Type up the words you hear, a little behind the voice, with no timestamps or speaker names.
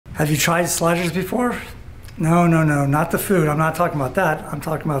Have you tried sliders before? No, not the food. I'm not talking about that. I'm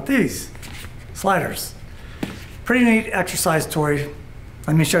talking about these sliders. Pretty neat exercise toy.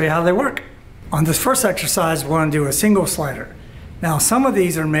 Let me show you how they work. On this first exercise, we're going to do a single slider. Now, some of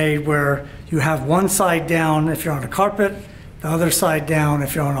these are made where you have one side down if you're on a carpet, the other side down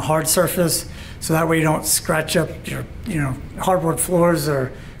if you're on a hard surface, so that way you don't scratch up your hardwood floors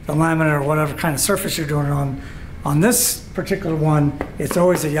or the laminate or whatever kind of surface you're doing it on. On this particular one, it's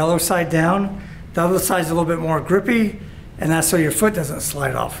always a yellow side down. The other side's a little bit more grippy, and that's so your foot doesn't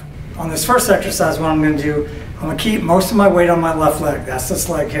slide off. On this first exercise, what I'm going to do, I'm going to keep most of my weight on my left leg. That's this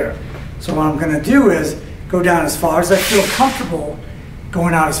leg here. So what I'm going to do is go down as far as I feel comfortable,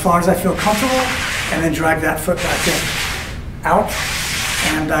 going out as far as I feel comfortable, and then drag that foot back in. Out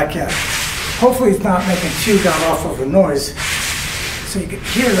and back in. Hopefully it's not making too god-awful of a noise, so you can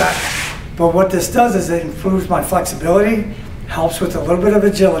hear that. But what this does is it improves my flexibility, helps with a little bit of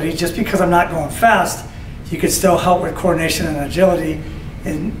agility. Just because I'm not going fast, you can still help with coordination and agility,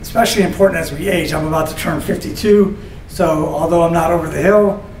 and especially important as we age. I'm about to turn 52, so although I'm not over the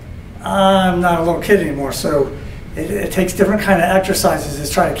hill, I'm not a little kid anymore. So it takes different kind of exercises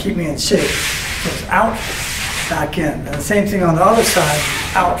to try to keep me in shape. So it's out, back in. And the same thing on the other side,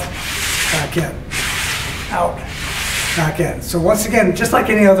 out, back in, out, back in. So once again, just like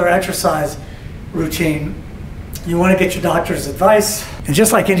any other exercise routine, you want to get your doctor's advice. And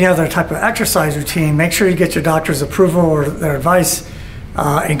just like any other type of exercise routine, make sure you get your doctor's approval or their advice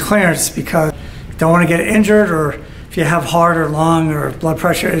and clearance, because you don't want to get injured, or if you have heart or lung or blood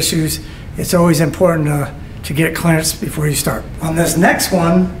pressure issues, it's always important to get clearance before you start. On this next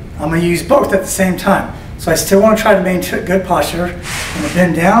one, I'm going to use both at the same time. So I still want to try to maintain good posture. I'm going to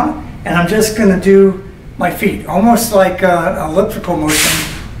bend down, and I'm just going to do my feet, almost like an elliptical motion,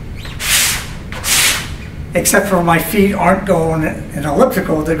 except for my feet aren't going in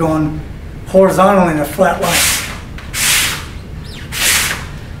elliptical, they're going horizontally in a flat line.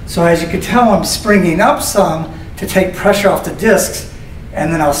 So as you can tell, I'm springing up some to take pressure off the discs,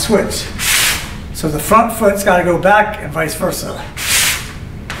 and then I'll switch. So the front foot's got to go back and vice versa.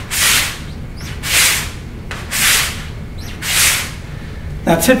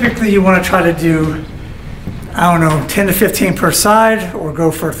 Now typically you want to try to do, I don't know, 10 to 15 per side, or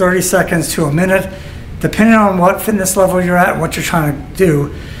go for 30 seconds to a minute, depending on what fitness level you're at and what you're trying to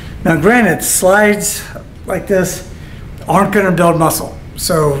do. Now granted, slides like this aren't going to build muscle.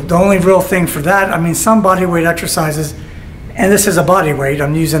 So the only real thing for that, I mean, some body weight exercises, and this is a body weight,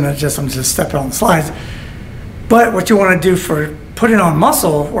 I'm just stepping on the slides. But what you want to do for putting on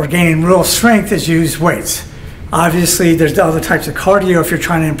muscle or gaining real strength is use weights. Obviously, there's the other types of cardio if you're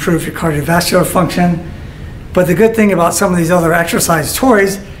trying to improve your cardiovascular function. But the good thing about some of these other exercise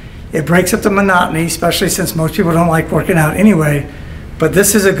toys, it breaks up the monotony, especially since most people don't like working out anyway. But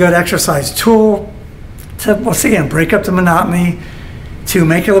this is a good exercise tool to, once again, break up the monotony, to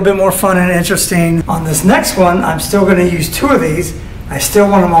make it a little bit more fun and interesting. On this next one, I'm still going to use two of these. I still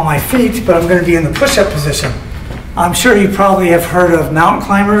want them on my feet, but I'm going to be in the push-up position. I'm sure you probably have heard of mountain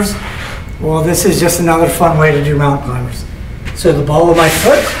climbers. Well, this is just another fun way to do mountain climbers. So the ball of my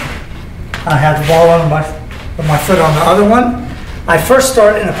foot, I have the ball on my foot on the other one. I first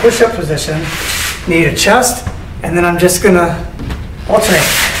start in a push-up position, knee to chest, and then I'm just going to alternate.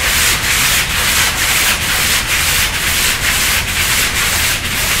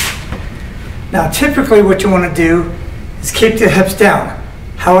 Now typically what you want to do is keep the hips down.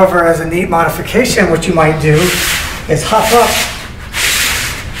 However, as a neat modification, what you might do is hop up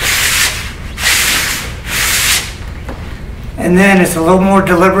and then it's a little more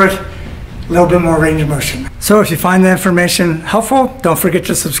deliberate, a little bit more range of motion. So if you find the information helpful, don't forget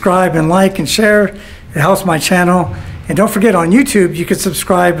to subscribe and like and share. It helps my channel. And don't forget, on YouTube you can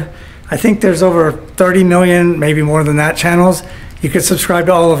subscribe. I think there's over 30 million, maybe more than that, channels. You can subscribe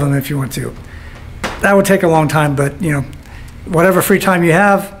to all of them if you want to. That would take a long time, but you know, whatever free time you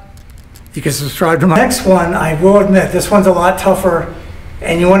have, you can subscribe to my next one. I will admit, this one's a lot tougher,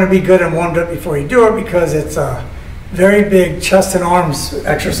 and you want to be good and warmed up before you do it, because it's a very big chest and arms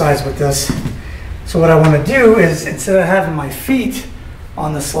exercise with this. So what I want to do is, instead of having my feet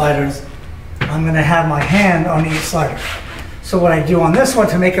on the sliders, I'm going to have my hand on each slider. So what I do on this one,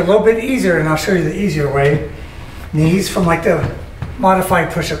 to make it a little bit easier, and I'll show you the easier way, knees from like the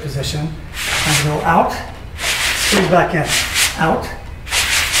modified push-up position, and go out, squeeze back in, out,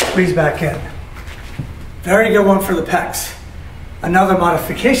 squeeze back in. Very good one for the pecs. Another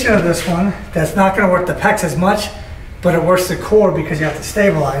modification of this one that's not going to work the pecs as much, but it works the core because you have to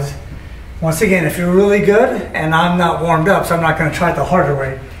stabilize. Once again, if you're really good, and I'm not warmed up, so I'm not going to try it the harder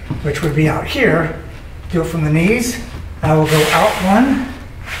way, which would be out here, do it from the knees. I will go out one,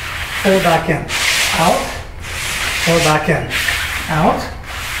 pull it back in, out, pull it back in, out.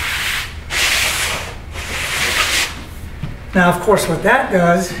 Now, of course, what that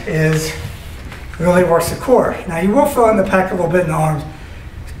does is really works the core. Now, you will feel in the pec a little bit in the arms,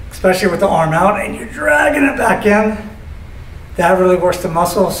 especially with the arm out, and you're dragging it back in. That really works the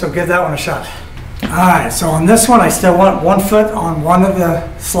muscle, so give that one a shot. All right, so on this one, I still want one foot on one of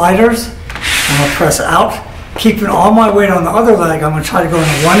the sliders. I'm gonna press out, keeping all my weight on the other leg. I'm gonna try to go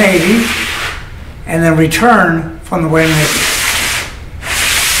into 180, and then return from the 180.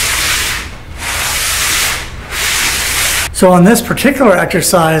 So on this particular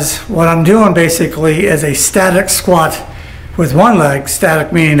exercise, what I'm doing basically is a static squat with one leg.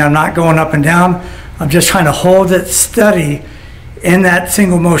 Static meaning I'm not going up and down. I'm just trying to hold it steady in that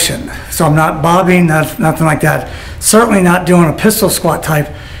single motion. So I'm not bobbing, nothing like that. Certainly not doing a pistol squat type,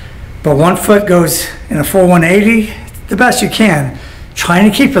 but one foot goes in a full 180, the best you can. Trying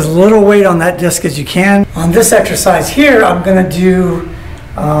to keep as little weight on that disc as you can. On this exercise here, I'm gonna do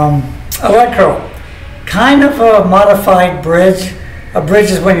a leg curl. Kind of a modified bridge. A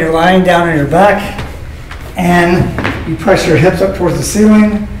bridge is when you're lying down on your back and you press your hips up towards the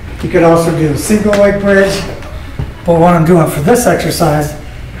ceiling. You could also do a single leg bridge. But what I'm doing for this exercise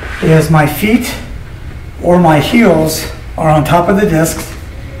is my feet or my heels are on top of the discs.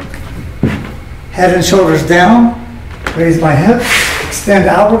 Head and shoulders down. Raise my hips. Extend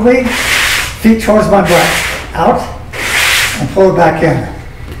outwardly. Feet towards my butt. Out. And pull it back in.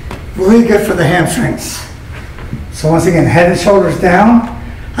 Really good for the hamstrings. So once again, head and shoulders down.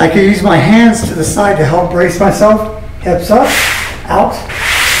 I can use my hands to the side to help brace myself. Hips up, out,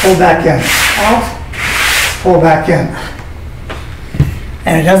 pull back in, out, pull back in.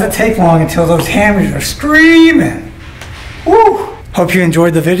 And it doesn't take long until those hammers are screaming. Woo! Hope you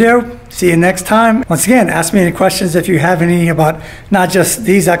enjoyed the video. See you next time. Once again, ask me any questions if you have any about not just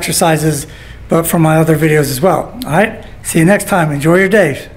these exercises, but from my other videos as well. All right? See you next time. Enjoy your day.